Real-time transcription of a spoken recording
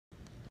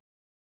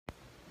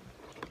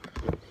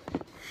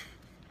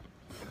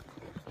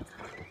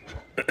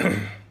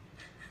Hey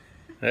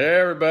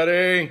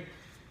everybody.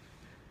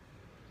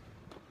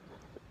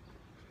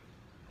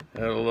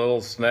 Had a little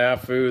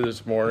snafu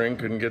this morning,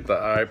 couldn't get the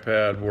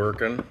iPad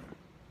working.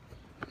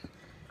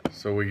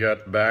 So we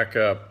got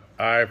backup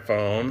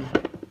iPhone.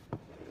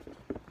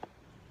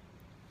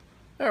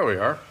 There we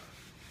are.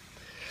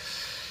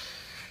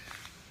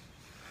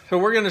 So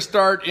we're going to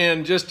start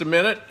in just a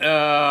minute.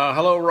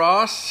 Hello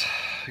Ross.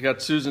 I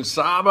got Susan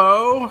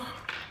Sabo,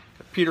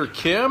 Peter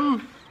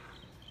Kim,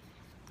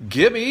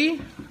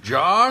 Gibby,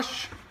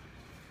 Josh,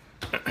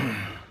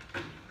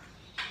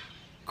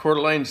 Coeur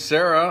d'Alene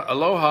Sarah,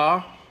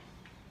 aloha.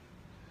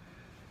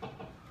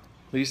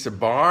 Lisa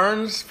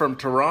Barnes from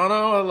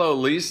Toronto, hello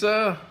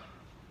Lisa.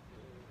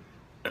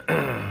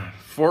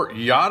 Fort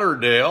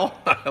Lauderdale,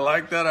 I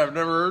like that, I've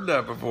never heard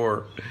that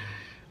before.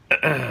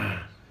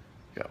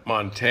 Got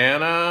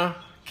Montana,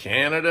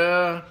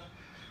 Canada,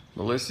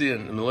 Melissa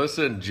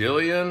and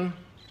Jillian,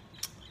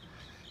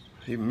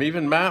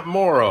 even Matt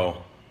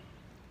Morrow.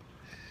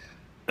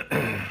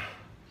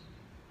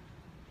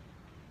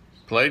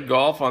 Played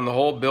golf on the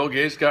hole Bill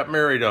Gates got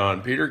married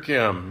on. Peter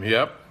Kim,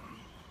 yep.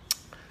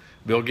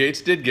 Bill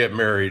Gates did get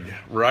married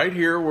right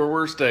here where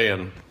we're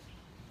staying.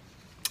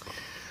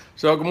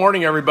 So good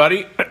morning,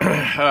 everybody.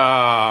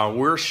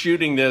 We're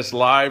shooting this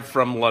live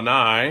from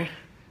Lanai.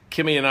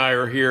 Kimmy and I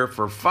are here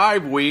for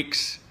 5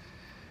 weeks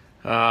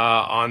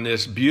on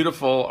this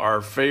beautiful,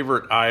 our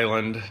favorite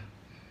island,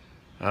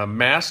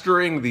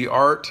 mastering the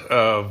art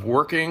of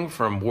working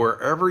from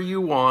wherever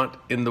you want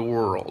in the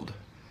world.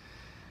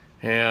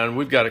 And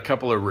we've got a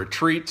couple of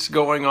retreats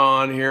going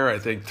on here. I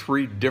think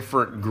 3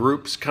 different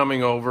groups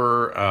coming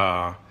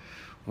over,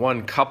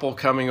 one couple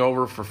coming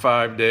over for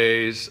 5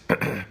 days.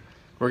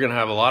 We're going to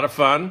have a lot of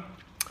fun.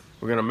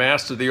 We're going to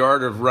master the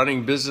art of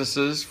running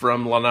businesses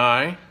from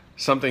Lanai,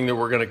 something that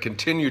we're going to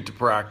continue to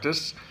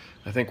practice.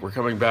 I think we're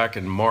coming back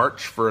in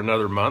March for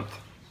another month.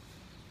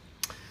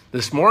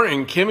 This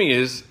morning,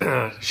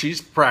 Kimmy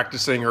she's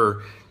practicing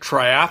her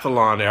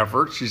triathlon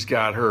effort. She's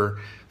got her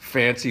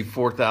fancy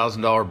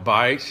 $4,000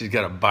 bike. She's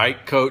got a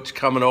bike coach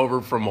coming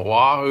over from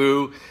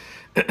Oahu.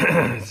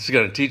 She's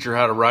going to teach her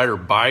how to ride her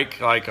bike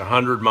like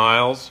 100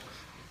 miles.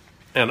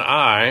 And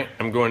I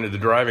am going to the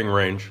driving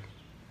range.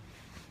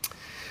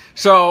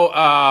 So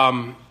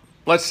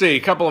let's see, a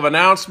couple of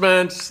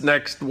announcements.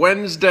 Next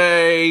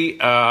Wednesday,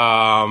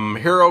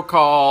 Hero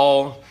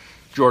Call,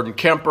 Jordan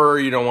Kemper,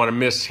 you don't want to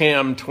miss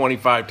him,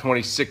 25,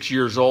 26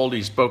 years old.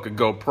 He spoke at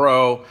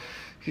GoPro.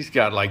 He's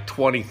got like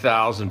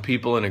 20,000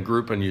 people in a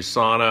group in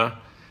USANA.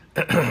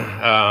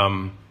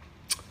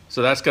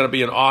 So that's going to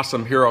be an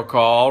awesome Hero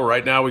Call.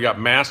 Right now we got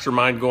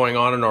Mastermind going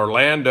on in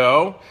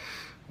Orlando,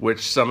 which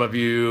some of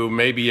you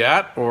may be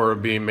at or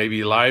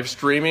maybe live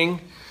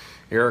streaming.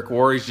 Eric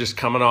Worre's just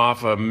coming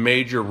off a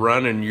major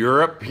run in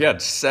Europe. He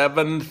had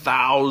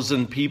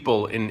 7,000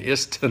 people in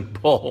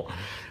Istanbul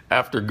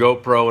after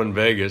GoPro in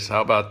Vegas.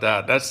 How about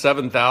that? That's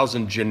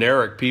 7,000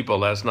 generic people.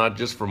 That's not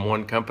just from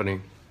one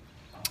company.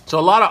 So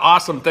a lot of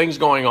awesome things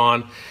going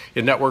on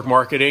in network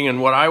marketing.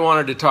 And what I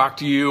wanted to talk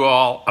to you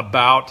all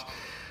about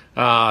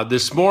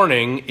this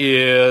morning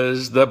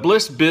is the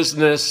Bliss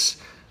business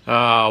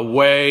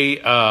way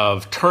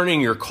of turning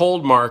your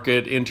cold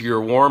market into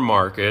your warm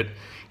market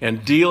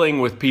and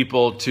dealing with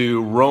people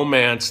to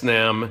romance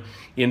them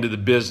into the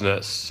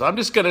business. So I'm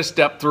just going to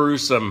step through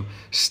some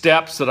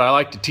steps that I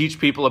like to teach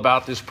people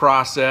about this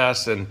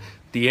process. And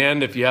at the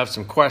end, if you have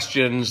some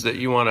questions that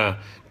you want to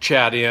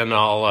chat in,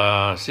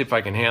 I'll see if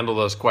I can handle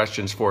those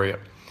questions for you.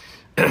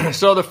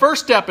 So the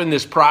first step in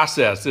this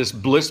process, this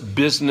Bliss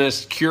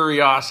business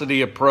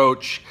curiosity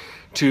approach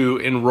to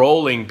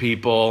enrolling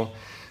people,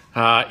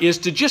 is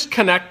to just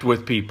connect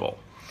with people.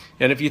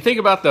 And if you think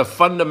about the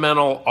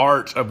fundamental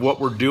art of what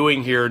we're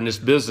doing here in this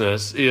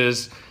business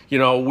is,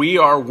 we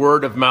are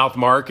word of mouth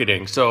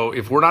marketing. So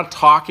if we're not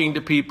talking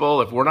to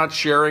people, if we're not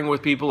sharing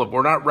with people, if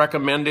we're not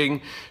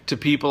recommending to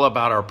people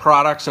about our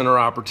products and our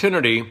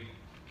opportunity,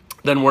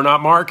 then we're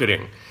not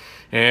marketing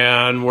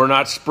and we're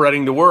not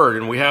spreading the word.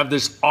 And we have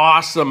this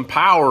awesome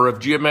power of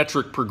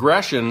geometric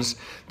progressions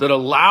that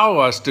allow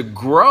us to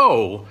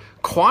grow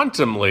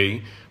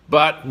quantumly.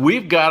 But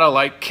we've got to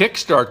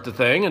kickstart the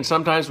thing, and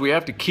sometimes we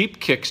have to keep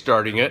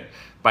kickstarting it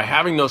by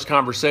having those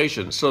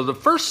conversations. So the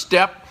first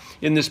step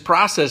in this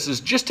process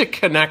is just to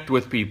connect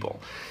with people.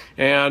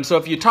 And so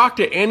if you talk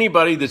to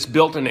anybody that's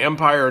built an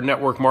empire in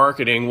network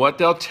marketing, what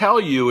they'll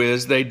tell you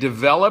is they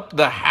develop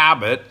the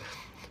habit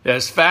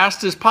as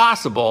fast as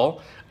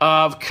possible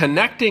of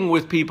connecting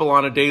with people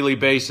on a daily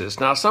basis.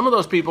 Now, some of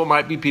those people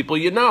might be people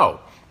you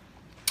know.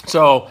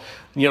 So,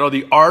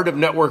 the art of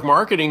network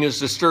marketing is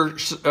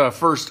to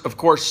first, of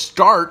course,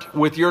 start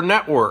with your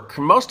network.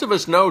 Most of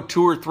us know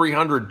 200 or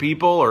 300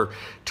 people, or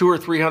 200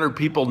 or 300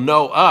 people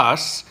know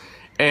us.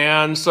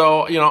 And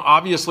so,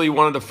 obviously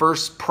one of the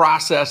first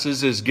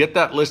processes is get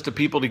that list of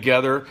people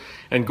together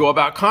and go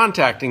about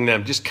contacting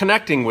them, just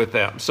connecting with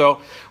them.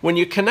 So when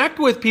you connect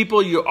with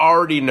people you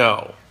already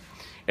know,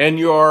 and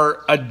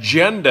your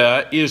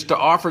agenda is to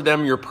offer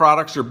them your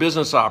products or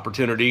business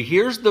opportunity,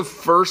 here's the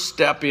first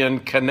step in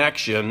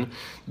connection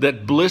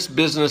that Bliss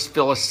Business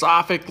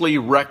philosophically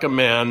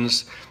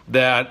recommends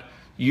that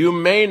you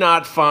may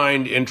not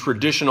find in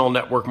traditional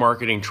network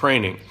marketing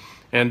training.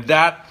 And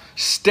that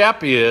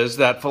step is,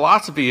 that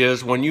philosophy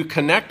is, when you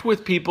connect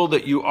with people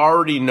that you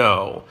already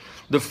know,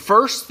 the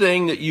first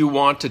thing that you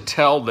want to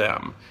tell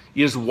them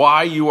is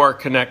why you are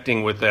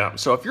connecting with them.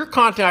 So if you're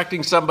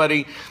contacting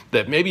somebody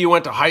that maybe you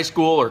went to high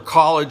school or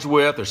college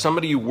with, or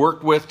somebody you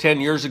worked with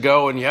 10 years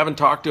ago and you haven't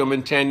talked to them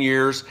in 10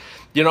 years,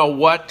 you know,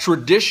 what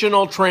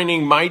traditional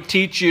training might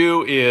teach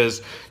you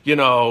is, you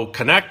know,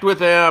 connect with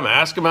them,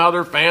 ask them how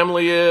their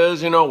family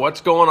is, you know,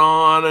 what's going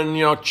on, and,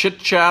 you know, chit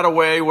chat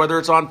away, whether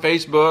it's on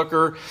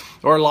Facebook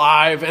or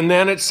live. And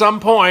then at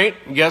some point,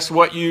 guess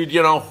what you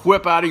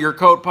whip out of your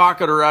coat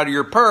pocket or out of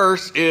your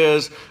purse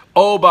is,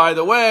 oh, by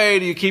the way,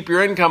 do you keep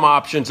your income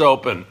options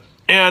open?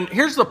 And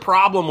here's the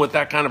problem with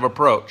that kind of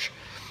approach.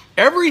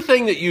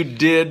 Everything that you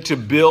did to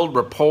build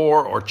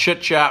rapport or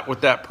chit chat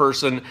with that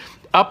person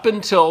up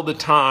until the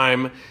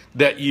time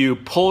that you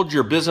pulled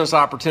your business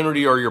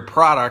opportunity or your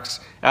products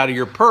out of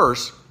your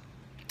purse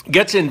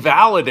gets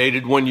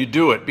invalidated when you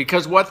do it,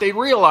 because what they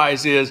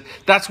realize is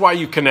that's why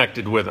you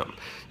connected with them.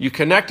 You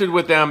connected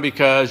with them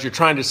because you're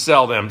trying to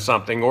sell them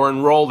something or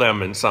enroll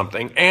them in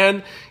something.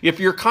 And if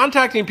you're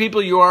contacting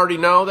people you already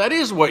know, that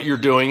is what you're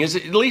doing, is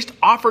at least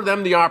offer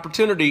them the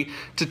opportunity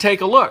to take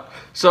a look.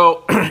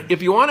 So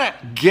if you want to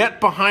get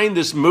behind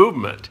this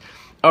movement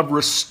of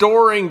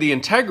restoring the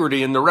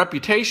integrity and the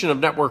reputation of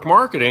network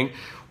marketing,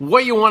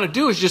 what you want to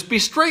do is just be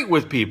straight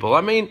with people.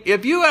 I mean,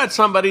 if you had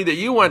somebody that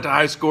you went to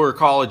high school or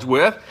college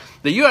with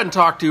that you hadn't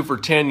talked to for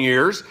 10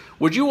 years,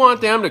 would you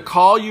want them to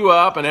call you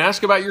up and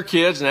ask about your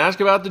kids and ask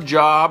about the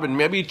job and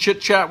maybe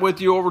chit chat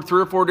with you over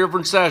 3 or 4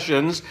 different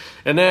sessions,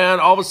 and then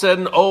all of a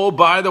sudden, oh,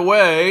 by the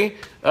way,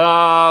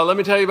 let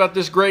me tell you about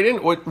this great,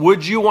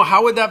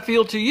 how would that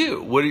feel to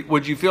you?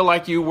 Would you feel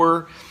like you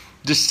were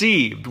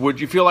deceived? Would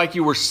you feel like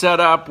you were set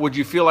up? Would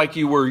you feel like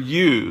you were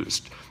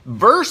used?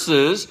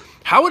 Versus,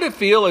 how would it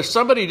feel if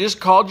somebody just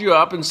called you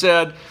up and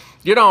said,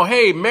 you know,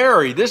 hey,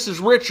 Mary, this is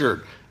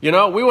Richard. You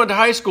know, we went to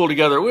high school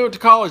together. We went to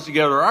college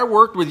together. I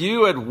worked with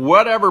you at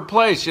whatever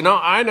place. You know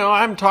I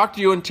haven't talked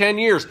to you in 10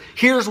 years.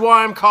 Here's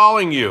why I'm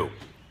calling you.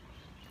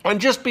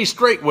 And just be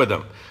straight with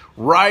them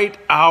right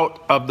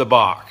out of the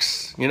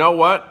box. You know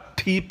what?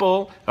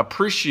 People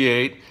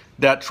appreciate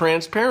that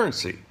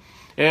transparency.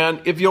 And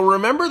if you'll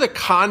remember the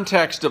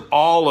context of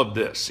all of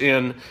this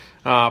in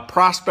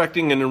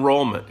prospecting and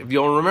enrollment, if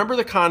you'll remember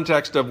the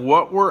context of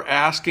what we're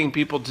asking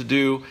people to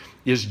do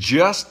is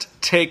just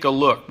take a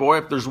look. Boy,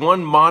 if there's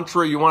one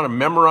mantra you want to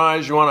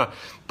memorize, you want to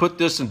put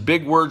this in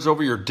big words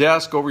over your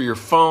desk, over your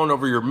phone,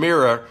 over your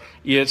mirror,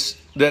 it's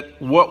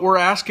that what we're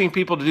asking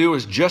people to do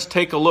is just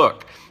take a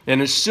look.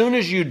 And as soon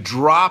as you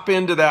drop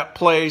into that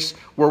place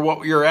where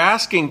what you're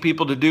asking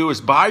people to do is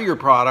buy your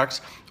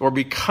products or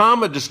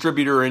become a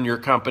distributor in your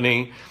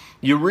company,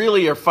 you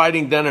really are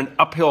fighting then an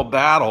uphill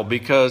battle,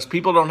 because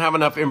people don't have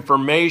enough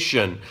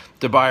information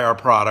to buy our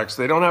products.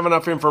 They don't have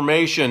enough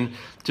information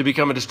to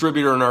become a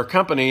distributor in our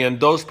company,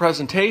 and those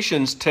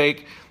presentations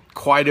take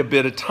quite a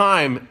bit of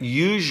time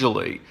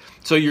usually.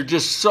 So you're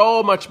just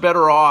so much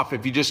better off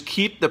if you just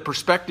keep the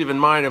perspective in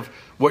mind of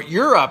what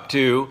you're up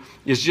to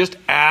is just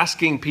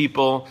asking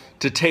people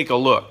to take a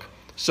look.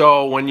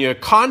 So when you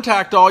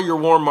contact all your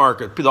warm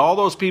market, all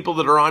those people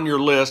that are on your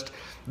list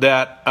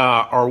that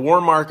are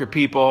warm market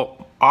people,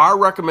 our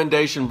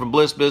recommendation from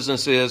Bliss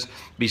Business is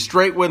be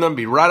straight with them,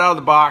 be right out of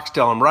the box,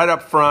 tell them right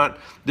up front,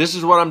 this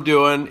is what I'm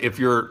doing. If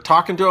you're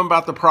talking to them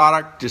about the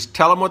product, just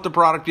tell them what the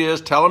product is,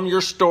 tell them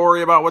your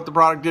story about what the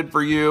product did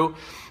for you,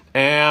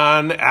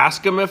 and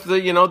ask them if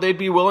they'd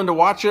be willing to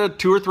watch a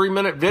 2 or 3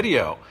 minute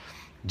video.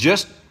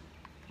 Just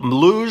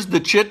lose the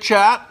chit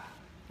chat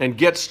and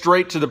get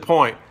straight to the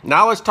point.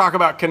 Now let's talk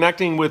about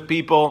connecting with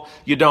people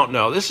you don't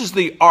know. This is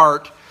the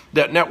art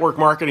that network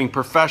marketing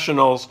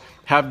professionals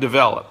have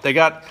developed.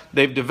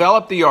 They've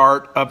developed the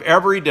art of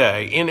every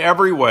day, in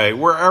every way,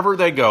 wherever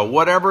they go,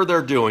 whatever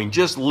they're doing,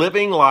 just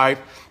living life,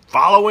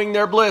 following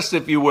their bliss,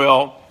 if you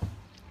will.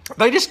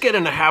 They just get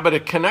in the habit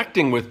of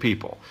connecting with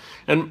people.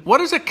 And what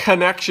does a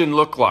connection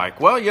look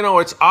like? Well,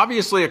 it's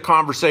obviously a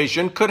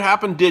conversation. Could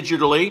happen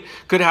digitally.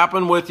 Could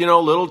happen with,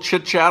 little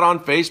chit chat on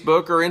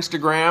Facebook or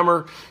Instagram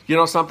or,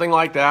 something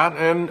like that.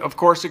 And of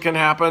course, it can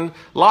happen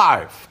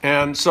live.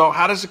 And so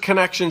how does a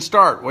connection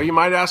start? Well, you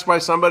might ask by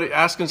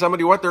asking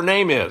somebody what their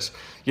name is.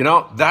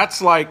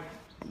 That's like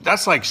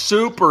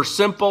super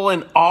simple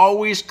and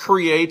always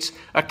creates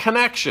a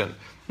connection.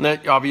 And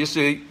that,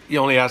 obviously, you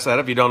only ask that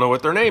if you don't know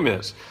what their name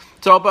is.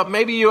 So, but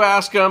maybe you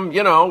ask them,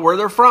 where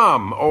they're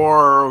from,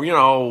 or,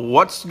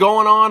 what's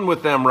going on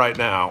with them right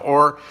now,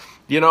 or,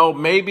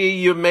 maybe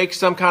you make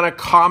some kind of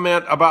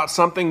comment about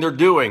something they're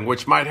doing,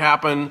 which might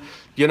happen,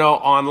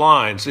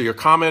 online. So you're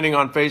commenting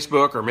on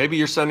Facebook, or maybe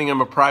you're sending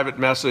them a private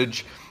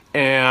message.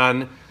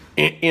 And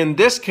in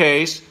this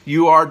case,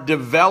 you are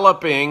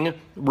developing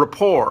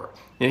rapport.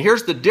 And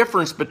here's the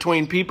difference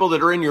between people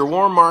that are in your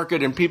warm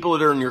market and people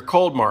that are in your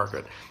cold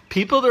market.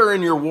 People that are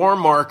in your warm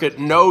market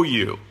know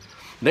you.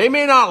 They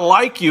may not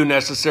like you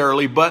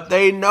necessarily, but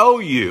they know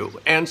you.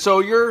 And so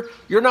you're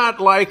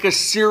not like a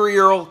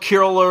serial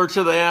killer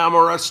to them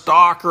or a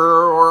stalker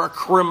or a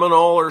criminal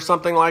or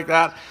something like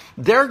that.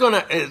 They're going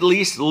to at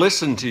least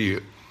listen to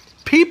you.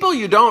 People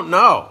you don't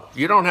know,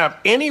 you don't have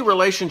any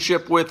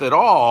relationship with at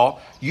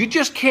all, you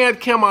just can't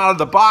come out of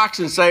the box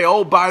and say,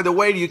 oh, by the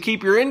way, do you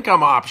keep your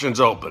income options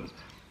open?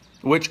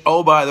 Which,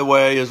 oh, by the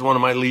way, is one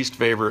of my least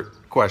favorite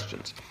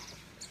questions.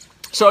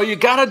 So you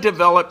got to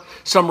develop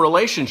some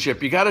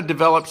relationship. You got to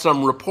develop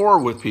some rapport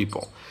with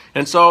people.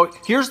 And so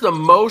here's the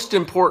most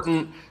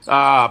important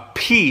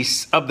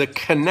piece of the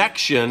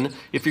connection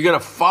if you're going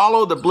to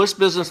follow the Bliss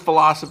business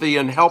philosophy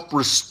and help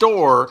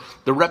restore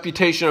the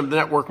reputation of the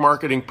network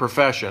marketing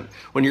profession.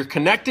 When you're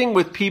connecting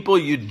with people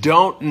you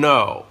don't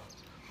know,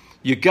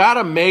 you got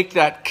to make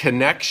that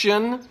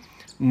connection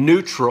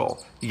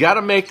neutral. You got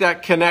to make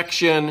that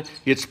connection,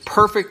 it's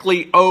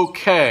perfectly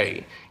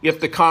okay if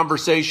the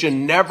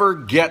conversation never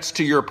gets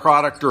to your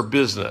product or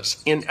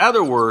business. In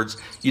other words,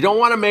 you don't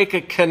want to make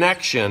a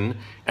connection,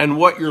 and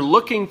what you're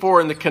looking for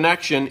in the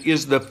connection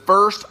is the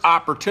first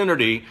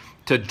opportunity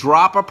to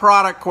drop a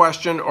product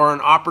question or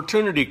an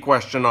opportunity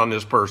question on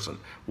this person.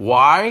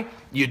 Why?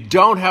 You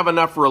don't have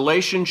enough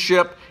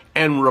relationship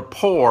and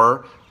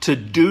rapport to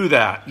do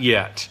that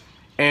yet.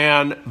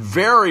 And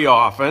very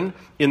often,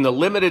 in the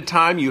limited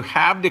time you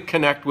have to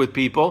connect with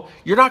people,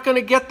 you're not going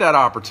to get that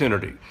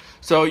opportunity.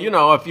 So,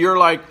 if you're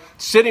like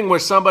sitting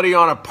with somebody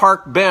on a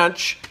park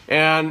bench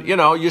and,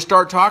 you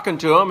start talking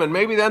to them and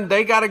maybe then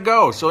they got to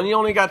go. So you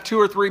only got 2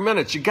 or 3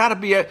 minutes. You got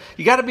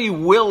to be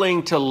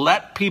willing to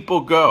let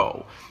people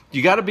go.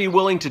 You got to be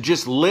willing to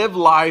just live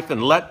life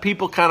and let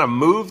people kind of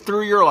move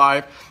through your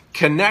life,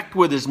 connect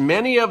with as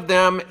many of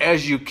them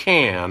as you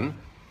can,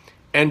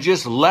 and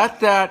just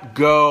let that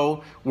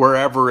go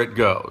wherever it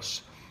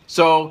goes.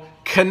 So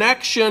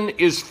connection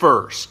is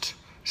first.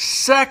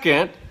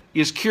 Second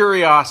is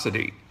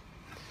curiosity.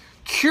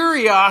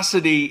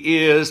 Curiosity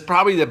is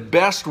probably the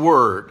best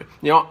word.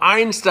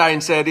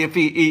 Einstein said if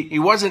he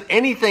wasn't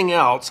anything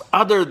else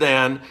other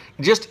than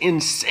just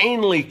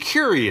insanely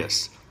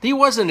curious, he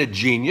wasn't a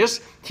genius,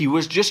 he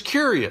was just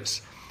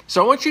curious.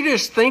 So I want you to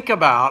just think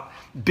about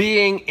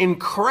being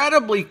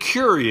incredibly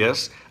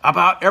curious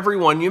about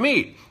everyone you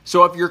meet.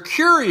 So if you're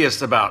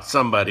curious about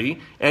somebody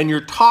and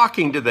you're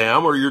talking to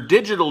them or you're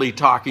digitally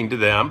talking to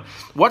them,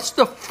 what's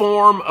the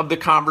form of the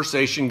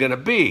conversation going to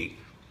be?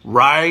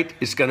 Right?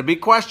 It's going to be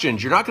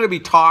questions. You're not going to be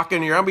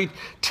talking. You're going to be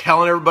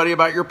telling everybody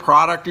about your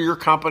product or your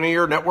company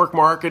or network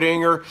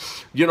marketing or,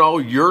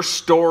 your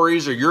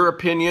stories or your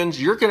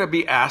opinions. You're going to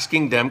be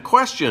asking them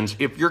questions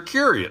if you're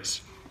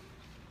curious.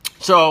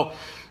 So,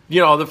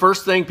 the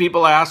first thing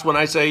people ask when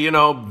I say,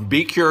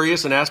 be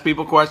curious and ask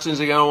people questions,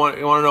 they're going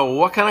to want to know, well,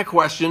 what kind of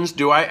questions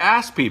do I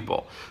ask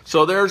people?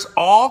 So there's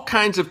all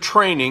kinds of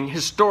training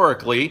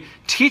historically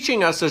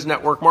teaching us as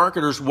network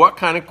marketers what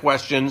kind of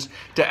questions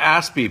to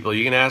ask people.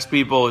 You can ask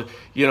people,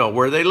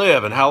 where they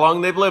live and how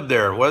long they've lived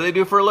there and what do they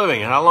do for a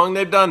living and how long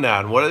they've done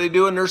that and what do they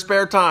do in their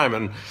spare time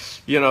and,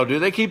 do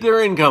they keep their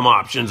income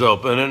options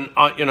open and,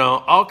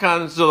 all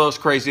kinds of those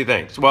crazy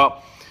things.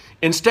 Well,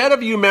 instead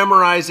of you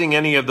memorizing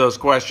any of those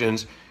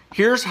questions,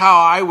 here's how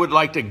I would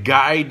like to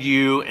guide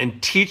you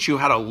and teach you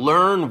how to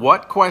learn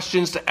what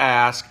questions to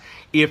ask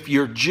if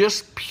you're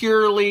just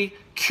purely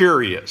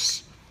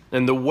curious.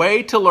 And the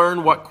way to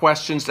learn what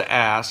questions to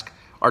ask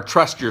are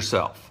trust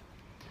yourself.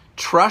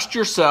 Trust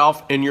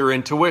yourself in your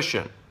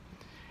intuition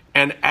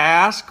and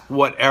ask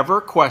whatever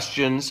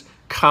questions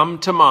come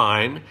to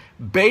mind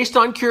based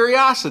on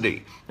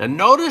curiosity. And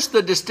notice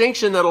the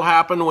distinction that'll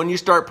happen when you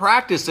start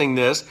practicing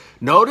this.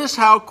 Notice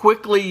how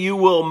quickly you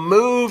will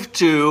move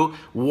to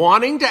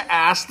wanting to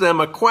ask them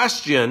a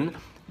question,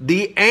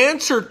 the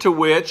answer to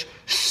which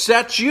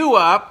sets you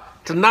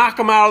up to knock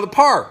them out of the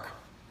park.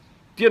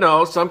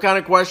 Some kind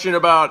of question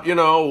about,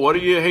 what do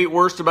you hate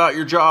worst about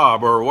your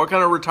job? Or what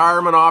kind of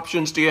retirement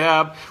options do you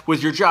have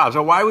with your job?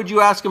 So why would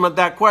you ask them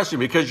that question?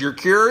 Because you're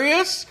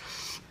curious?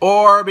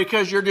 Or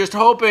because you're just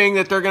hoping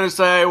that they're going to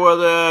say, well,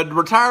 the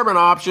retirement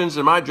options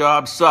in my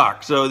job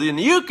suck. So then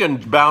you can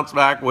bounce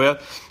back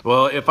with,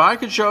 well, if I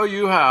could show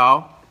you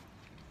how.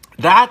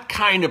 That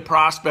kind of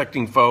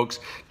prospecting, folks,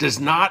 does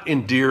not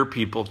endear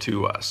people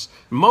to us.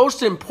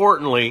 Most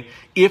importantly,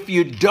 if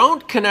you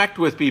don't connect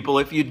with people,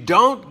 if you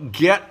don't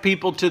get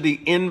people to the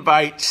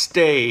invite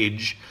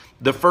stage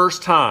the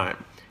first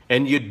time,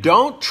 and you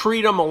don't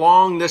treat them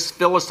along this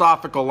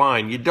philosophical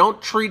line, you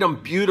don't treat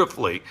them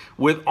beautifully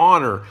with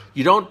honor,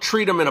 you don't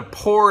treat them in a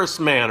porous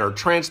manner,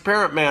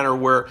 transparent manner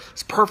where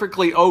it's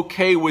perfectly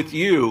okay with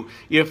you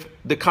if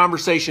the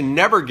conversation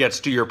never gets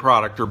to your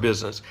product or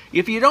business.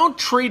 If you don't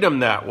treat them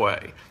that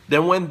way,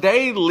 then when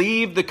they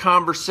leave the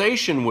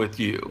conversation with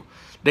you,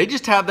 they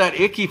just have that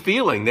icky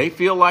feeling. They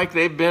feel like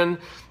they've been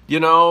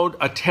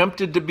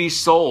attempted to be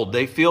sold.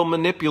 They feel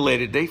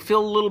manipulated. They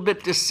feel a little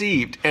bit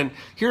deceived. And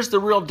here's the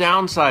real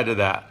downside of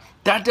that.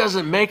 That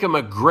doesn't make them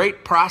a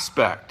great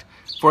prospect.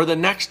 for the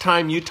next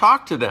time you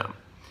talk to them.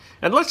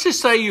 And let's just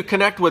say you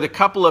connect with a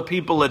couple of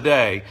people a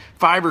day,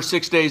 5 or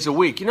 6 days a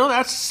week. You know,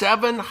 that's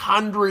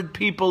 700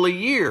 people a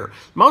year.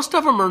 Most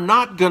of them are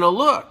not going to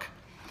look.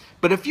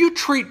 But if you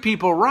treat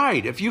people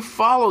right, if you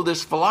follow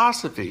this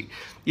philosophy,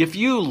 if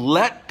you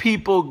let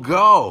people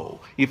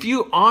go, if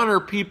you honor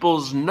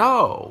people's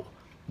no,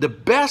 the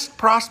best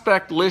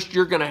prospect list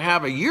you're going to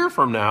have a year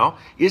from now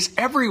is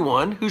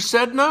everyone who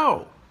said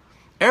no.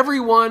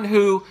 Everyone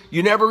who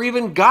you never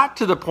even got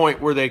to the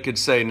point where they could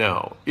say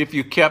no. If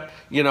you kept,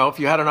 if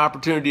you had an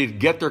opportunity to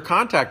get their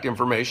contact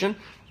information.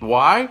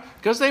 Why?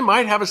 Because they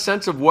might have a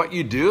sense of what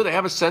you do. They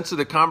have a sense of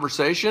the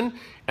conversation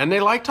and they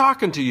like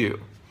talking to you.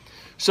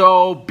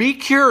 So be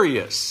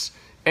curious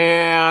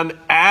and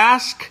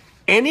ask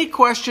any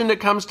question that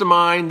comes to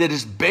mind that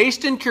is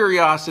based in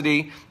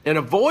curiosity, and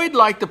avoid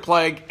like the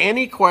plague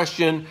any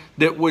question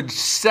that would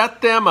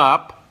set them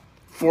up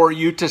for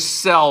you to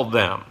sell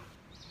them.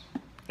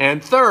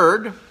 And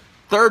third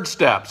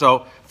step.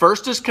 So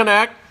first is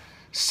connect.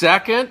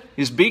 Second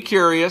is be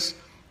curious.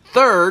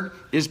 Third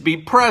is be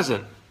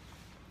present.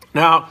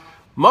 Now,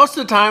 most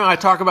of the time I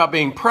talk about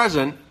being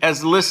present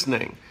as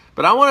listening,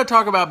 but I want to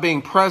talk about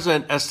being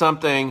present as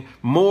something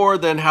more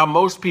than how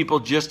most people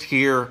just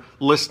hear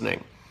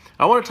listening.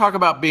 I want to talk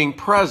about being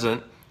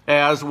present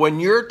as when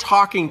you're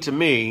talking to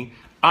me,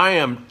 I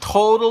am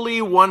totally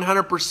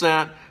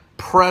 100%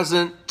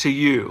 present to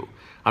you.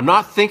 I'm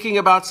not thinking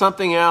about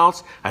something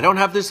else. I don't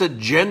have this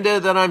agenda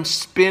that I'm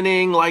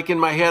spinning like in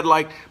my head,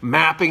 like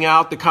mapping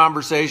out the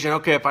conversation.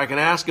 Okay, if I can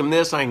ask him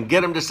this, I can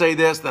get him to say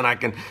this, then I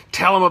can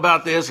tell him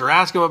about this or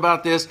ask him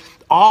about this.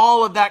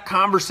 All of that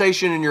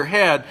conversation in your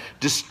head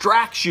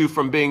distracts you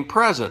from being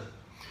present.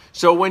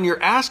 So when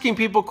you're asking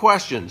people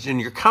questions and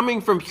you're coming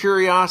from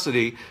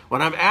curiosity,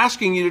 what I'm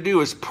asking you to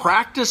do is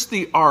practice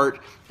the art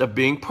of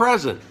being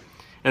present.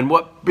 And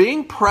what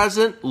being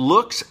present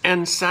looks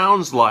and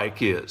sounds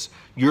like is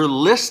you're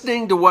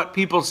listening to what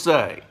people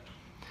say.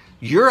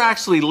 You're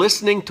actually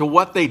listening to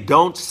what they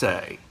don't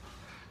say.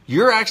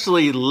 You're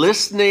actually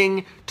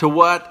listening to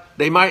what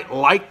they might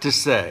like to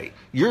say.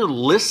 You're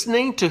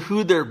listening to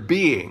who they're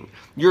being.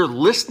 You're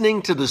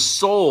listening to the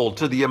soul,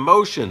 to the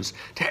emotions,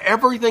 to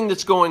everything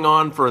that's going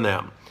on for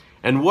them.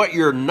 And what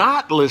you're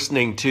not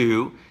listening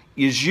to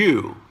is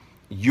you.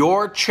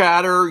 Your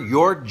chatter,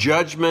 your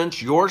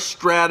judgments, your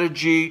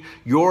strategy,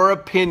 your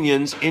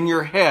opinions in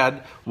your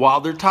head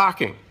while they're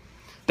talking.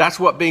 That's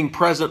what being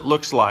present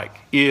looks like,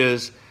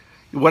 is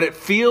what it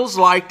feels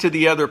like to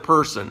the other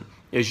person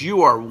is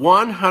you are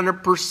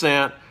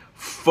 100%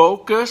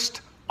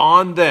 focused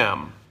on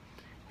them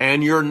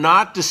and you're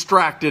not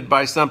distracted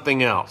by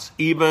something else,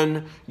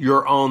 even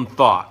your own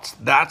thoughts.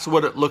 That's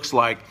what it looks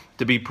like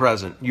to be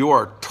present. You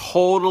are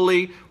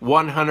totally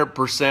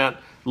 100%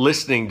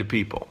 listening to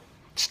people.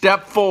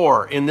 Step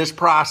 4 in this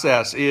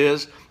process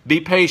is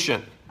be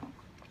patient.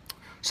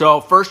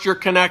 So first, you're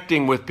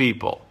connecting with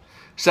people.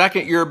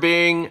 Second, you're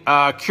being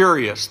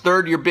curious.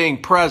 Third, you're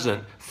being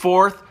present.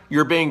 Fourth,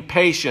 you're being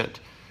patient.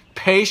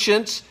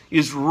 Patience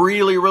is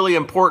really, really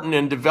important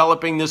in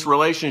developing this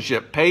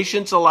relationship.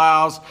 Patience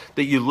allows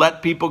that you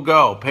let people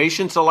go.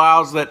 Patience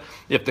allows that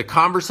if the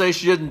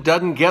conversation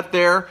doesn't get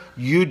there,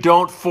 you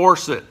don't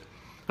force it.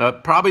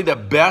 Probably the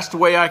best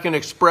way I can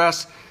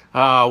express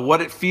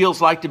what it feels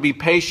like to be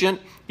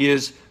patient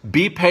is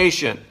be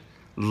patient.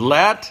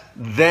 Let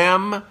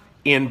them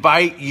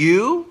invite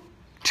you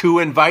to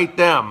invite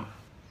them.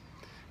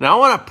 Now, I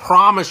want to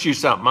promise you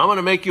something. I'm going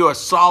to make you a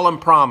solemn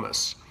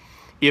promise.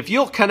 If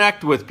you'll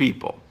connect with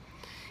people,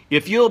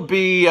 if you'll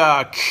be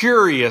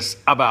curious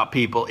about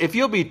people, if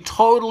you'll be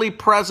totally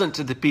present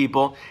to the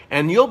people,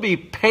 and you'll be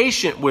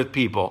patient with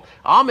people,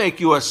 I'll make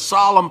you a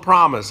solemn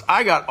promise.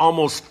 I got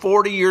almost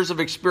 40 years of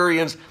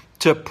experience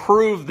to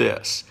prove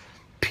this.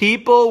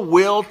 People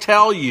will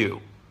tell you.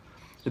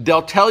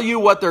 They'll tell you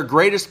what their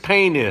greatest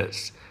pain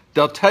is.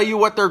 They'll tell you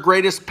what their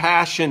greatest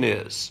passion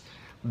is.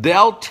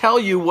 They'll tell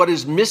you what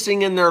is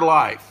missing in their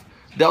life.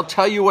 They'll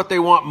tell you what they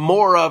want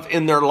more of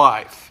in their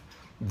life.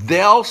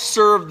 They'll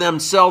serve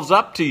themselves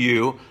up to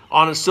you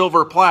on a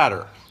silver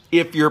platter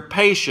if you're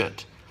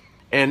patient.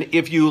 And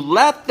if you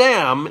let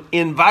them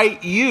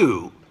invite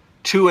you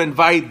to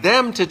invite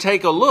them to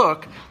take a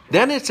look,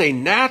 then it's a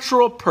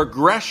natural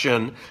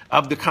progression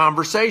of the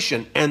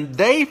conversation, and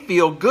they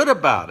feel good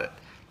about it.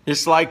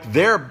 It's like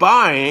they're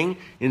buying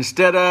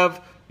instead of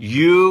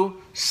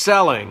you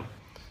selling.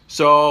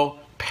 So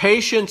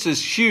patience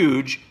is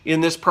huge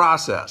in this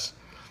process.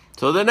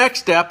 So the next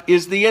step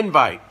is the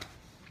invite.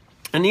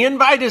 And the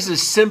invite is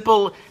as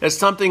simple as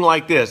something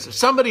like this. If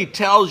somebody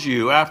tells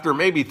you after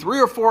maybe 3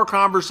 or 4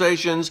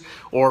 conversations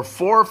or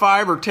 4 or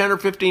 5 or 10 or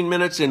 15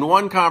 minutes in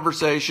one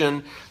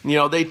conversation,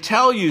 they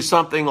tell you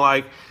something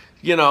like,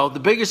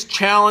 the biggest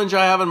challenge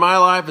I have in my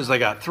life is I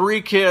got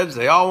 3 kids.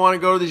 They all want to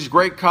go to these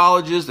great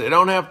colleges. They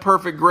don't have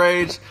perfect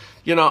grades.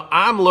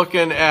 I'm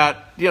looking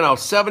at,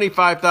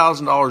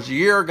 $75,000 a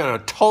year, going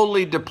to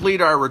totally deplete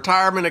our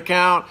retirement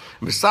account.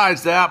 And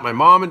besides that, my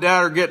mom and dad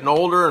are getting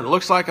older and it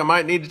looks like I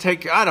might need to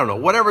take, I don't know,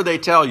 whatever they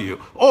tell you.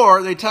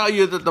 Or they tell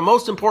you that the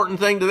most important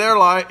thing to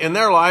in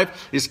their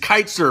life is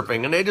kite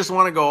surfing. And they just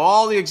want to go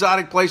all the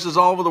exotic places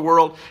all over the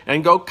world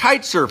and go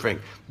kite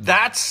surfing.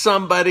 That's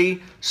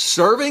somebody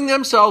serving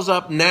themselves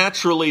up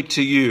naturally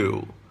to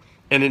you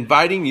and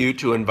inviting you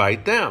to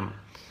invite them.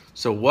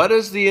 So what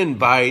does the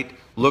invite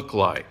look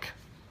like?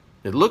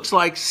 It looks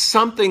like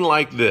something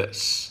like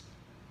this.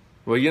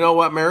 Well, you know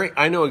what, Mary?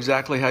 I know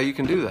exactly how you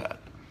can do that.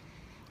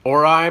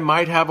 Or I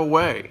might have a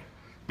way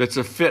that's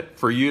a fit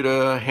for you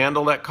to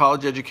handle that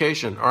college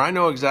education. Or I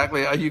know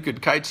exactly how you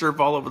could kite surf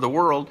all over the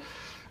world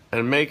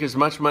and make as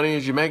much money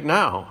as you make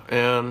now.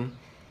 And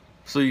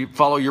so you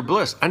follow your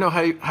bliss. I know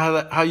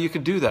how you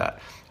could do that.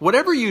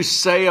 Whatever you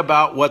say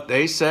about what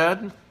they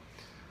said,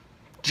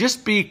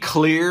 just be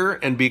clear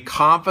and be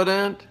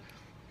confident.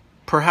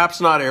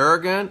 Perhaps not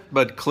arrogant,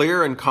 but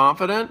clear and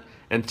confident,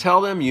 and tell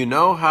them you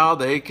know how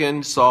they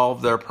can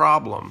solve their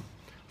problem.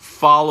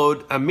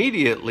 Followed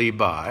immediately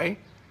by,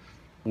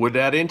 would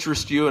that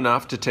interest you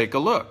enough to take a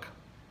look?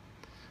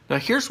 Now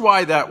here's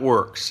why that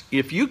works.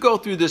 If you go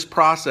through this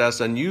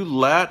process and you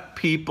let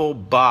people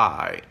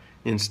buy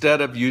instead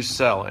of you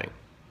selling,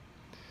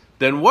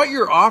 then what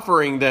you're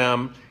offering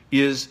them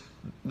is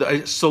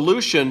the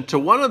solution to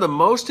one of the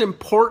most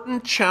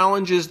important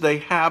challenges they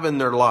have in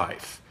their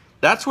life.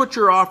 That's what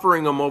you're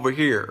offering them over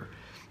here.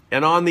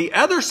 And on the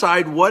other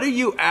side, what are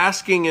you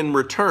asking in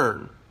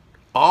return?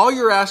 All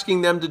you're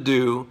asking them to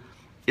do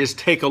is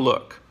take a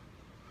look.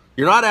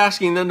 You're not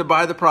asking them to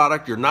buy the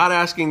product. You're not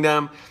asking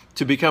them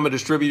to become a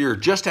distributor. You're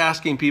just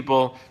asking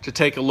people to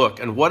take a look.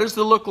 And what does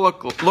the look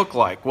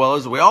like? Well,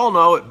 as we all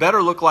know, it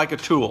better look like a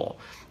tool.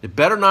 It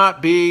better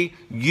not be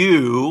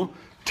you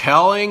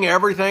telling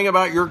everything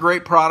about your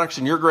great products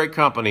and your great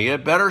company.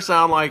 It better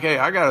sound like, hey,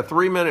 I got a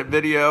 3-minute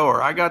video, or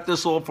I got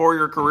this little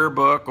 4-year career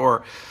book,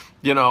 or,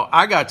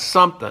 I got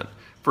something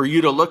for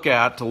you to look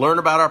at to learn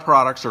about our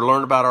products or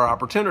learn about our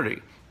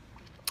opportunity.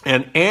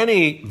 And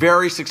any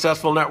very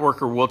successful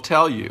networker will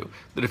tell you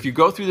that if you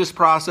go through this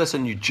process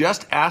and you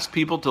just ask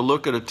people to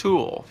look at a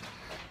tool,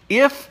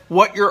 if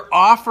what you're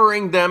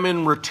offering them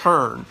in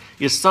return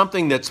is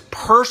something that's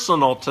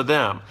personal to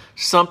them,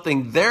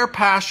 something they're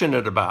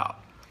passionate about,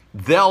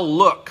 they'll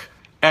look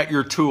at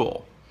your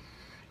tool.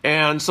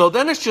 And so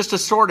then it's just a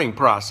sorting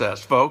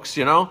process, folks.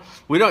 The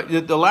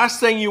last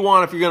thing you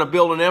want if you're going to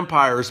build an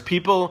empire is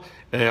people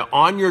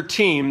on your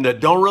team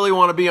that don't really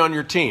want to be on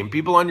your team.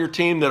 People on your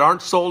team that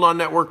aren't sold on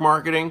network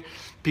marketing.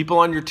 People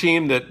on your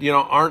team that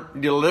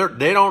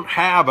they don't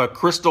have a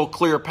crystal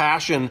clear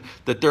passion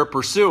that they're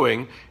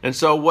pursuing. And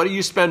so what do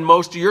you spend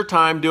most of your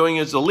time doing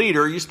as a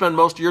leader? You spend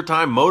most of your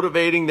time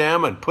motivating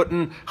them and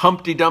putting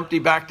Humpty Dumpty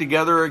back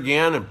together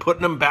again and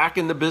putting them back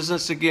in the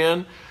business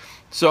again.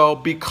 So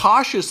be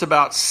cautious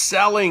about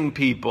selling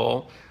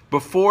people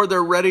before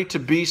they're ready to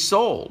be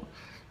sold.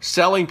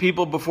 Selling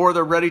people before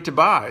they're ready to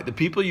buy. The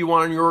people you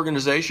want in your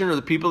organization are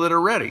the people that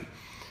are ready.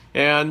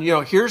 And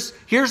here's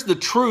the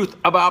truth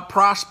about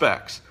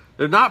prospects.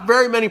 There are not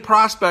very many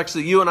prospects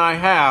that you and I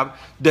have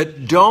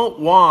that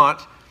don't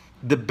want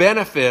the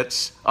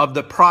benefits of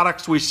the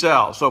products we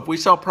sell. So if we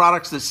sell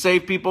products that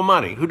save people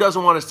money, who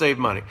doesn't want to save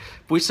money?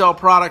 If we sell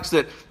products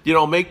that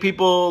make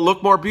people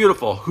look more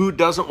beautiful, who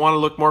doesn't want to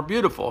look more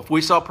beautiful? If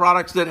we sell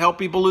products that help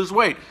people lose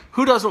weight,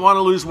 who doesn't want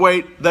to lose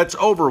weight that's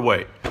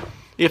overweight?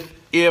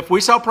 If we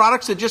sell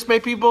products that just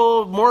make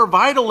people more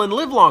vital and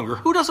live longer,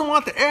 who doesn't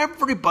want that?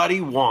 Everybody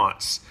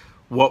wants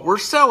what we're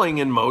selling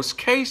in most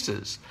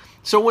cases.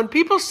 So when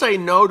people say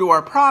no to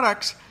our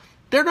products,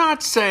 they're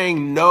not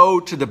saying no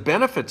to the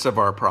benefits of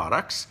our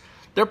products.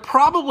 They're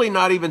probably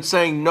not even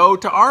saying no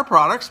to our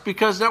products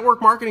because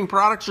network marketing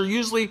products are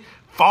usually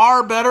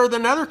far better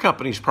than other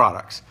companies'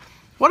 products.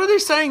 What are they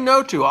saying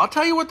no to? I'll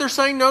tell you what they're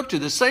saying no to.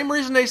 The same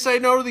reason they say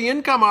no to the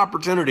income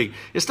opportunity.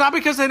 It's not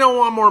because they don't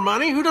want more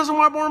money. Who doesn't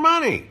want more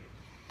money?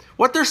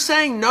 What they're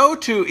saying no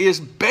to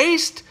is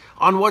based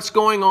on what's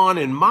going on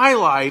in my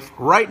life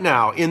right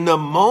now. In the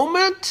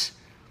moment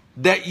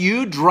that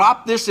you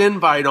drop this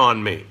invite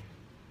on me,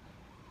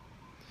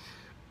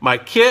 my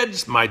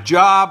kids, my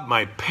job,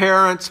 my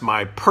parents,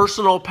 my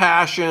personal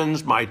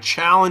passions, my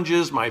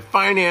challenges, my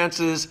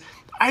finances,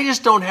 I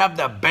just don't have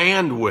the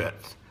bandwidth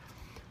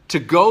to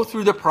go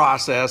through the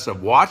process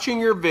of watching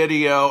your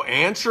video,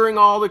 answering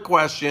all the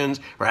questions,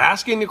 or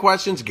asking the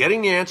questions,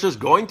 getting the answers,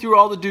 going through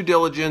all the due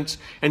diligence,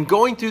 and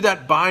going through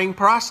that buying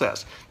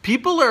process.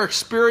 People are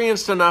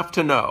experienced enough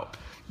to know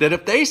that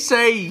if they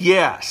say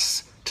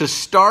yes to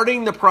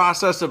starting the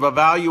process of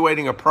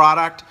evaluating a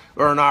product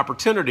or an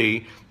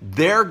opportunity,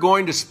 they're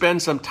going to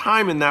spend some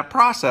time in that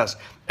process.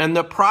 And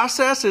the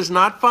process is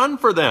not fun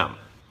for them.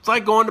 It's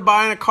like going to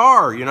buy a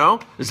car,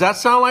 Does that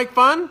sound like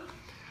fun?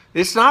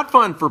 It's not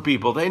fun for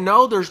people. They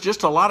know there's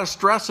just a lot of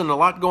stress and a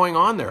lot going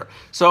on there.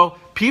 So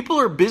people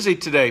are busy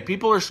today.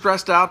 People are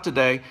stressed out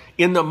today.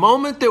 In the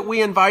moment that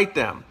we invite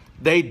them,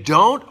 they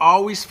don't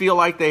always feel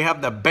like they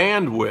have the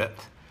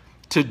bandwidth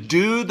to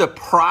do the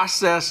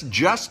process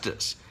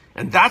justice.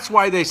 And that's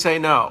why they say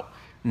no.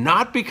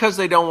 Not because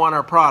they don't want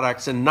our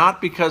products and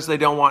not because they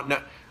don't want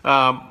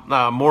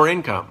more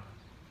income.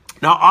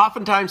 Now,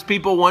 oftentimes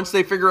people, once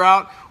they figure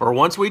out, or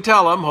once we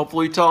tell them,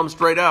 hopefully we tell them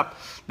straight up,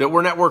 that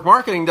we're network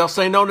marketing, they'll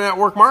say no to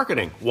network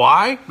marketing.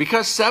 Why?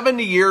 Because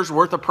 70 years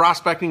worth of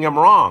prospecting them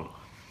wrong.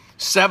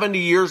 70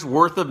 years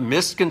worth of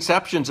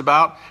misconceptions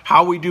about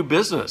how we do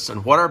business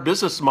and what our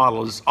business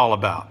model is all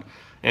about.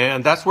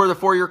 And that's where the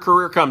 4-year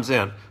career comes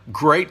in.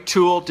 Great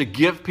tool to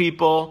give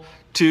people,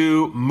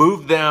 to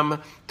move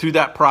them through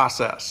that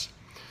process.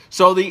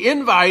 So the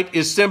invite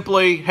is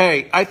simply,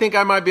 hey, I think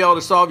I might be able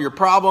to solve your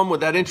problem. Would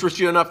that interest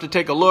you enough to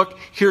take a look?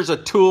 Here's a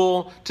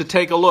tool to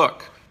take a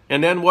look.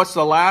 And then what's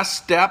the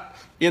last step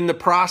in the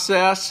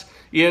process?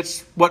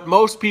 It's what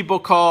most people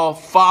call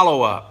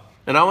follow-up.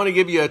 And I want to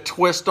give you a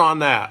twist on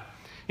that.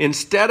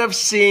 Instead of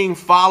seeing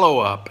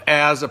follow-up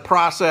as a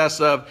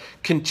process of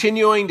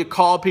continuing to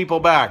call people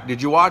back,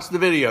 did you watch the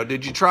video?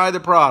 Did you try the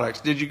products?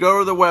 Did you go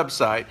to the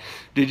website?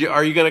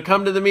 Are you going to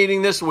come to the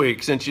meeting this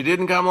week since you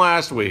didn't come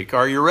last week?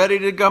 Are you ready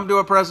to come to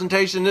a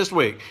presentation this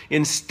week?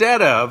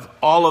 Instead of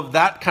all of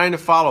that kind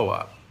of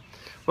follow-up,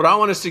 what I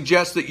want to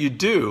suggest that you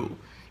do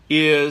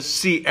is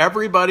see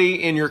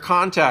everybody in your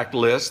contact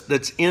list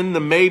that's in the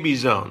maybe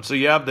zone. So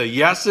you have the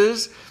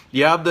yeses,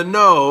 you have the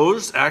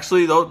no's.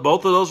 Actually,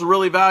 both of those are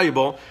really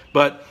valuable,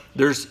 but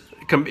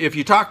if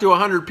you talk to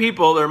 100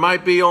 people, there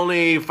might be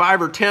only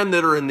 5 or 10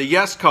 that are in the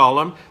yes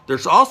column.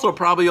 There's also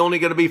probably only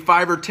going to be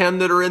 5 or 10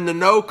 that are in the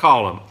no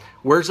column.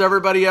 Where's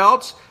everybody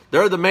else?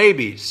 They're the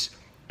maybes.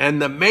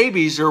 And the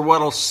maybes are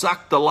what will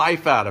suck the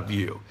life out of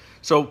you.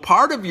 So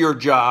part of your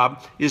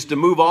job is to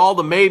move all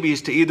the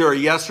maybes to either a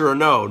yes or a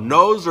no.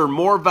 No's are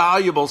more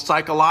valuable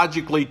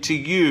psychologically to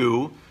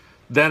you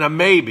than a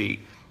maybe.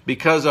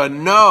 Because a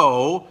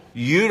no,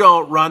 you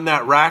don't run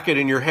that racket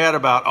in your head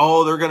about,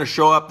 oh, they're going to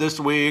show up this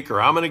week, or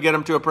I'm going to get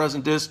them to a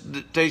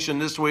presentation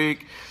this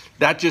week.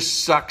 That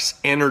just sucks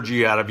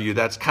energy out of you.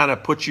 That's kind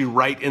of puts you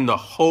right in the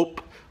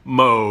hope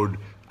mode.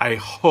 I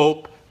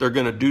hope they're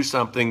going to do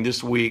something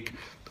this week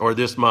or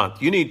this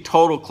month. You need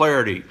total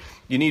clarity.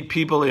 You need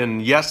people in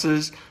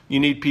yeses. You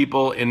need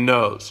people in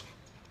nos.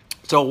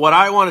 So what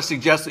I want to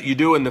suggest that you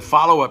do in the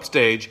follow-up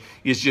stage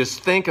is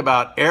just think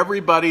about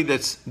everybody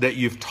that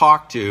you've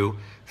talked to.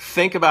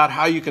 Think about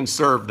how you can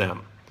serve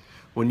them.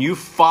 When you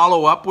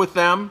follow up with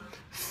them,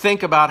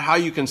 think about how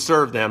you can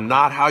serve them,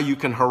 not how you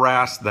can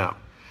harass them.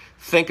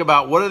 Think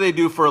about what do they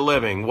do for a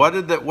living? What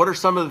are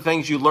some of the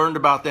things you learned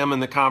about them in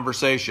the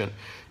conversation?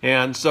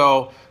 And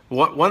so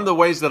one of the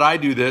ways that I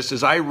do this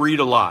is I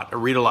read a lot. I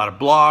read a lot of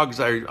blogs.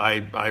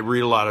 I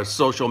read a lot of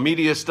social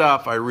media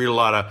stuff. I read a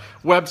lot of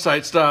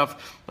website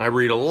stuff. I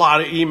read a lot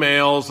of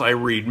emails. I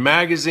read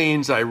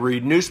magazines. I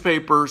read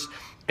newspapers.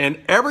 And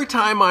every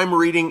time I'm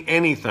reading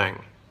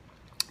anything,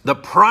 the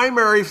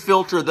primary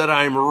filter that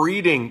I'm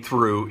reading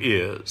through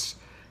is,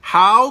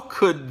 how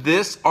could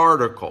this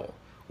article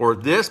or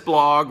this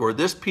blog or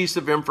this piece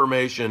of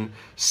information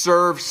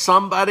serve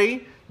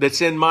somebody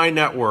that's in my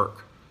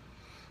network?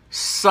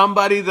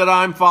 Somebody that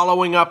I'm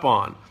following up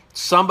on,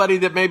 somebody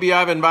that maybe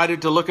I've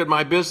invited to look at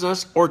my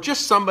business, or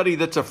just somebody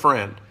that's a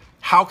friend.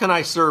 How can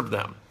I serve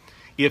them?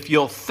 If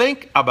you'll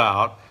think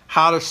about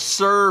how to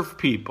serve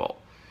people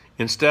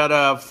instead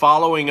of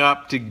following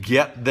up to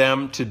get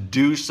them to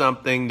do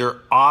something they're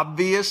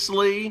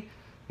obviously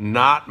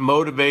not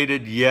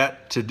motivated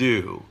yet to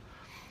do,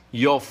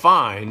 you'll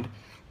find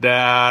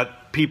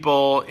that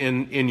people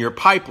in your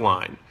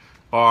pipeline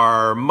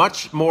are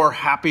much more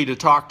happy to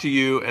talk to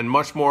you and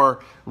much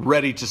more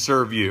ready to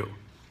serve you.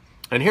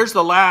 And here's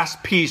the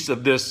last piece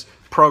of this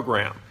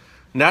program.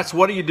 And that's,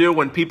 what do you do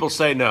when people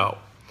say no?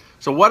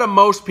 So what do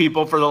most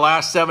people for the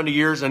last 70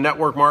 years in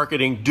network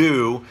marketing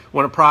do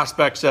when a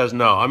prospect says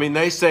no? I mean,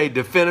 they say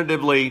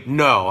definitively,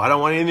 no, I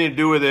don't want anything to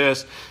do with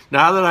this.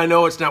 Now that I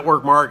know it's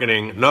network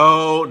marketing,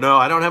 no,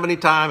 I don't have any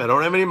time. I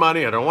don't have any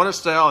money. I don't want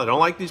to sell. I don't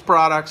like these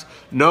products.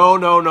 No.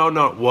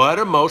 What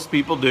do most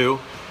people do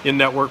in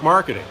network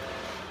marketing?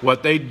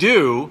 What they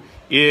do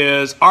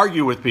is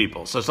argue with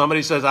people. So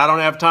somebody says, I don't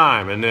have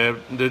time. And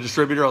the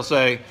distributor will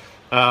say,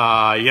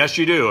 yes,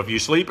 you do. If you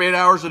sleep 8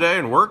 hours a day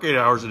and work 8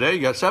 hours a day,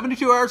 you got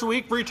 72 hours a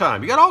week free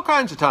time. You got all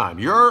kinds of time.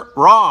 You're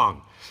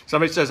wrong.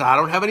 Somebody says, I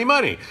don't have any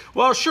money.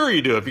 Well, sure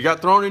you do. If you got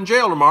thrown in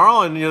jail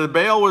tomorrow and the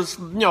bail was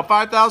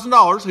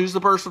 $5,000, who's the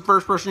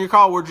first person you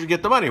call? Where'd you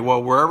get the money?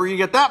 Well, wherever you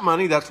get that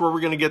money, that's where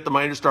we're going to get the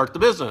money to start the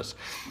business.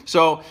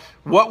 So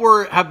what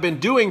we have been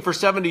doing for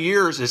 70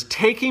 years is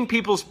taking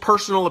people's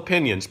personal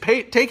opinions,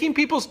 taking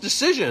people's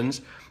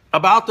decisions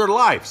about their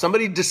life.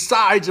 Somebody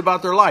decides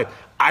about their life.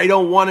 I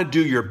don't want to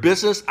do your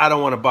business. I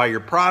don't want to buy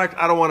your product.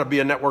 I don't want to be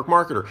a network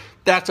marketer.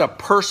 That's a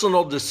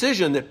personal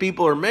decision that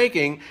people are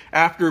making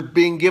after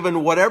being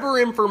given whatever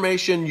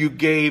information you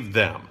gave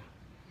them.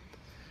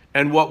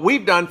 And what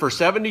we've done for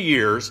 70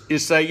 years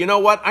is say, you know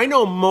what? I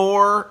know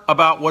more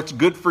about what's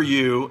good for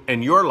you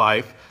and your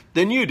life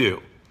than you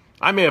do.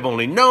 I may have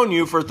only known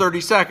you for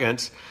 30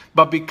 seconds,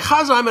 but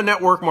because I'm a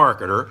network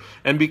marketer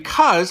and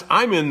because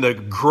I'm in the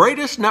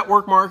greatest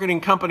network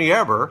marketing company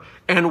ever,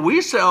 and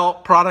we sell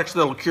products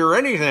that'll cure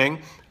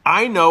anything,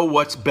 I know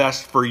what's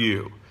best for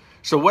you.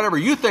 So whatever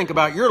you think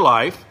about your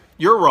life,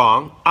 you're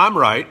wrong, I'm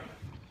right,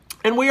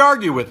 and we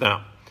argue with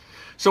them.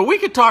 So we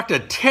could talk to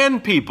 10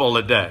 people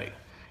a day,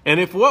 and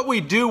if what we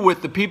do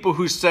with the people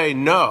who say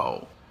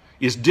no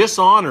is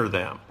dishonor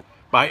them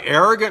by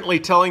arrogantly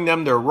telling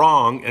them they're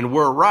wrong and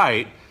we're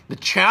right, the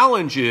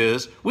challenge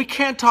is we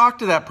can't talk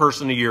to that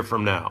person a year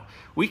from now.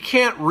 We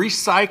can't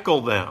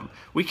recycle them.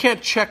 We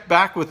can't check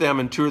back with them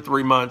in 2 or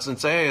 3 months and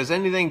say, hey, has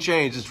anything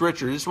changed? It's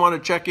Richard. I just want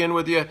to check in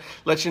with you,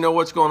 let you know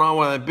what's going on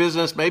with my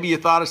business. Maybe you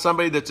thought of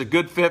somebody that's a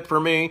good fit for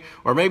me,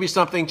 or maybe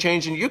something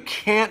changing. You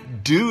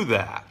can't do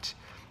that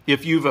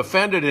if you've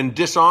offended and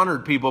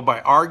dishonored people by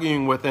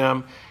arguing with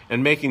them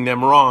and making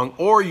them wrong,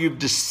 or you've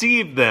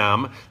deceived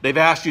them. They've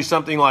asked you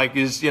something like,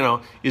 is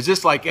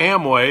this like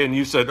Amway? And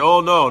you said, oh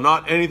no,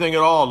 not anything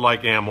at all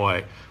like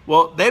Amway.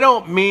 Well, they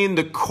don't mean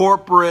the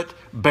corporate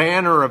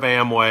banner of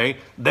Amway.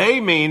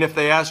 They mean, if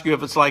they ask you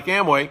if it's like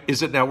Amway,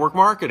 is it network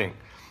marketing?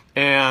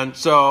 And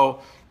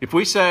so if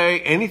we say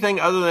anything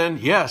other than,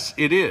 yes,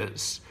 it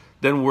is,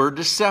 then we're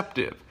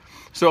deceptive.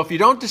 So if you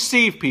don't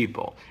deceive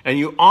people and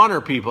you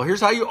honor people,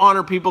 here's how you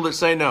honor people that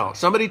say no.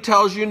 Somebody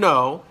tells you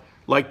no,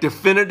 like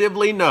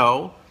definitively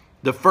no.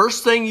 The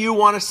first thing you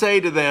want to say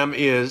to them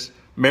is,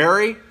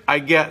 Mary, I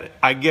get it.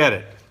 I get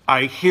it.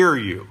 I hear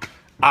you.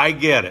 I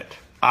get it.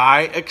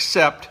 I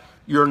accept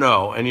your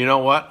no. And you know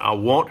what? I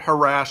won't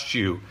harass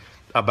you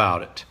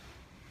about it.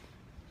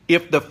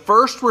 If the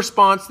first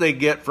response they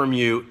get from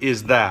you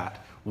is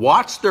that,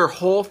 watch their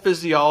whole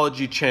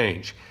physiology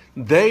change.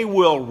 They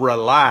will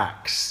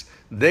relax.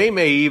 They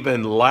may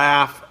even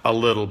laugh a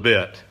little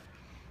bit.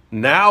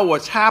 Now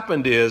what's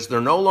happened is they're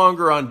no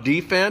longer on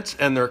defense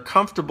and they're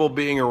comfortable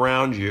being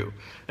around you.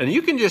 And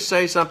you can just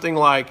say something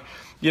like,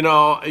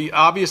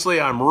 obviously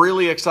I'm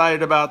really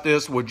excited about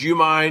this. Would you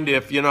mind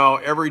if,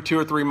 every 2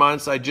 or 3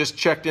 months I just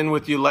checked in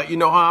with you, let you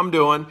know how I'm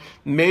doing?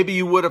 Maybe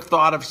you would have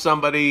thought of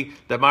somebody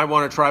that might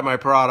want to try my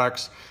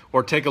products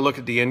or take a look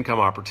at the income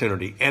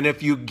opportunity. And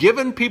if you've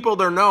given people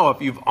their no,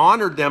 if you've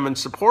honored them and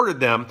supported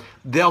them,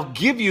 they'll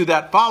give you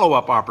that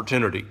follow-up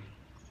opportunity.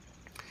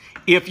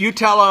 If you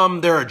tell them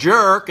they're a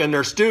jerk and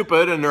they're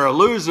stupid and they're a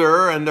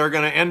loser and they're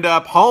going to end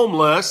up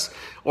homeless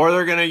or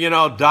they're going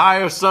to, die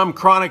of some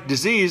chronic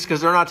disease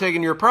because they're not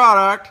taking your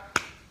product,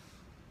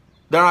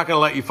 they're not going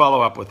to let you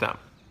follow up with them.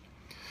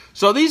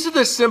 So these are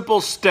the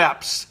simple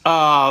steps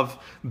of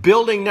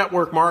building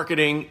network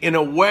marketing in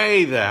a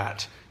way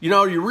that,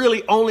 you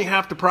really only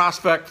have to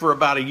prospect for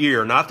about a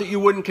year. Not that you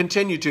wouldn't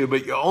continue to,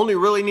 but you only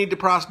really need to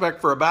prospect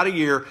for about a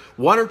year,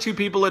 1 or 2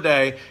 people a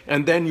day,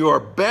 and then your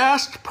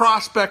best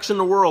prospects in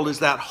the world is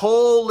that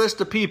whole list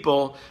of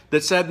people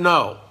that said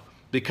no,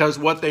 because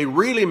what they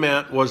really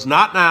meant was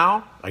not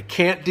now, I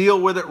can't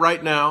deal with it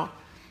right now.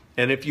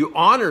 And if you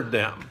honored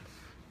them,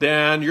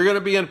 then you're going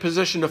to be in a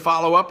position to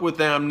follow up with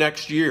them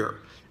next year.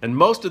 And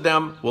most of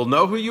them will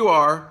know who you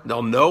are,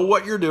 they'll know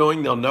what you're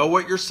doing, they'll know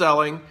what you're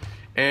selling,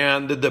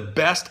 and the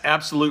best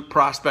absolute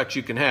prospects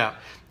you can have.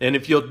 And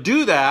if you'll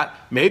do that,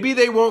 maybe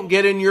they won't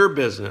get in your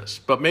business,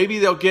 but maybe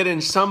they'll get in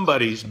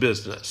somebody's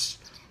business.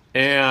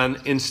 And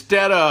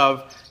instead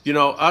of,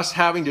 us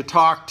having to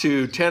talk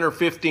to 10 or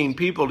 15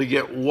 people to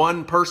get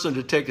one person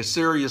to take a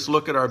serious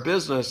look at our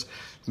business,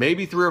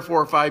 maybe 3 or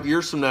 4 or 5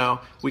 years from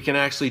now, we can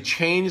actually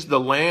change the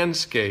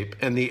landscape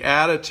and the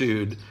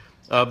attitude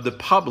of the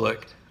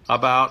public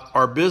about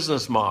our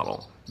business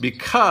model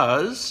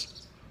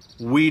because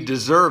we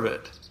deserve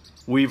it.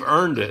 We've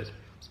earned it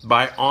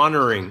by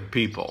honoring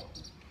people.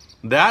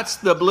 That's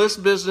the Bliss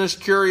Business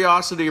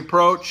Curiosity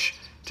approach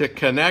to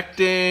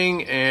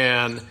connecting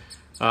and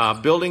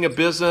building a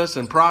business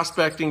and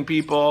prospecting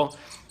people.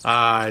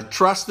 I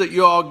trust that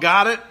you all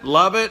got it,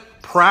 love it,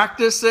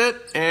 practice it,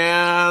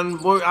 and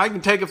I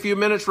can take a few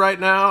minutes right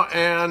now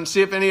and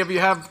see if any of you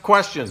have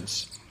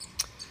questions.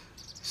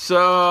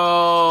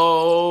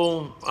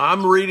 So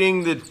I'm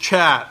reading the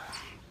chat.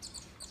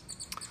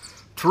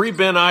 3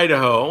 Bend,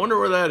 Idaho. I wonder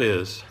where that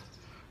is.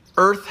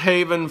 Earth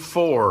Haven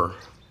 4.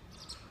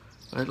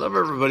 I love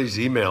everybody's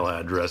email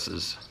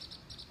addresses.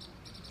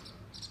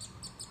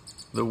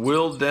 The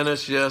Will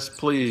Dennis, yes,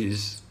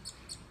 please.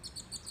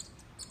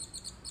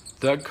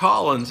 Doug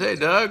Collins. Hey,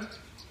 Doug.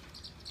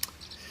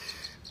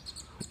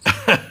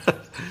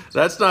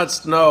 That's not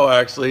snow,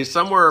 actually.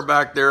 Somewhere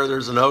back there,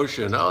 there's an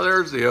ocean. Oh,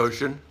 there's the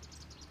ocean.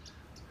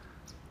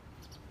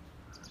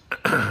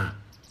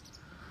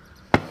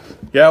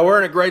 Yeah, we're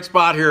in a great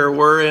spot here.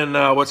 We're in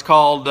what's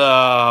called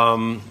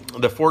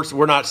the Four.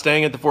 We're not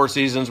staying at the Four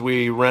Seasons.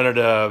 We rented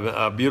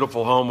a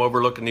beautiful home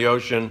overlooking the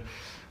ocean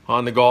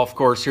on the golf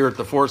course here at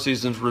the Four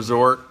Seasons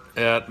Resort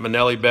at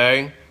Manili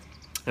Bay,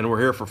 and we're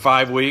here for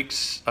 5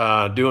 weeks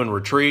doing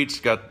retreats.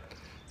 Got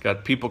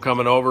people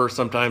coming over,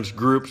 sometimes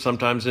groups,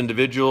 sometimes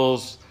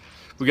individuals.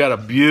 We got a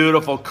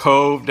beautiful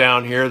cove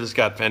down here that's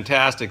got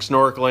fantastic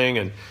snorkeling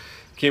and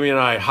Kimmy and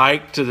I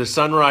hike to the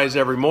sunrise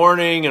every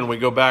morning, and we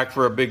go back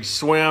for a big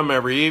swim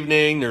every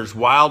evening. There's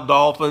wild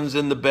dolphins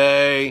in the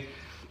bay,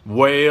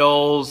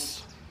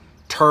 whales,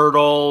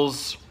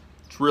 turtles.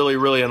 It's really,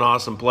 really an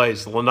awesome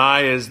place.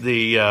 Lanai is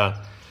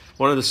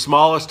one of the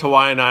smallest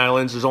Hawaiian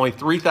islands. There's only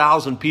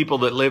 3,000 people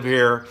that live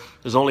here.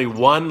 There's only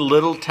one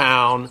little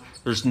town.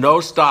 There's no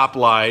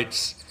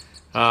stoplights.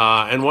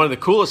 And one of the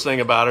coolest thing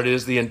about it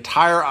is the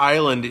entire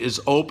island is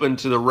open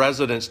to the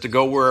residents to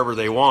go wherever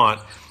they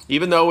want.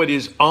 Even though it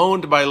is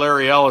owned by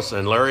Larry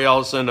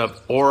Ellison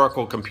of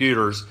Oracle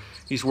Computers,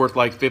 he's worth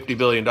like $50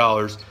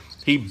 billion.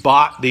 He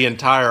bought the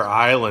entire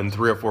island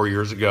 3 or 4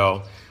 years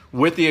ago,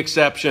 with the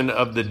exception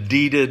of the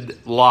deeded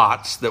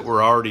lots that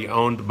were already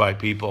owned by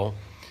people.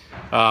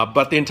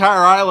 But the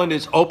entire island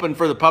is open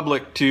for the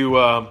public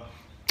to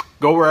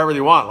go wherever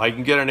they want. Like you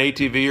can get an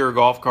ATV or a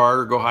golf cart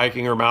or go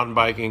hiking or mountain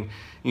biking.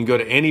 You can go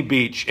to any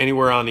beach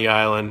anywhere on the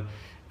island.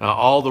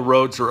 All the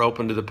roads are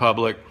open to the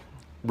public.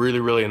 Really,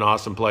 really an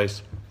awesome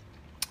place.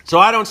 So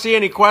I don't see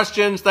any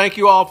questions. Thank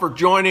you all for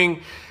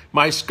joining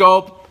my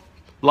scope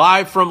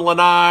live from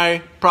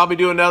Lanai. Probably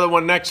do another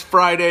one next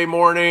Friday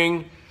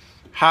morning.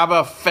 Have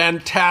a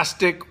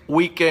fantastic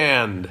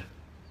weekend.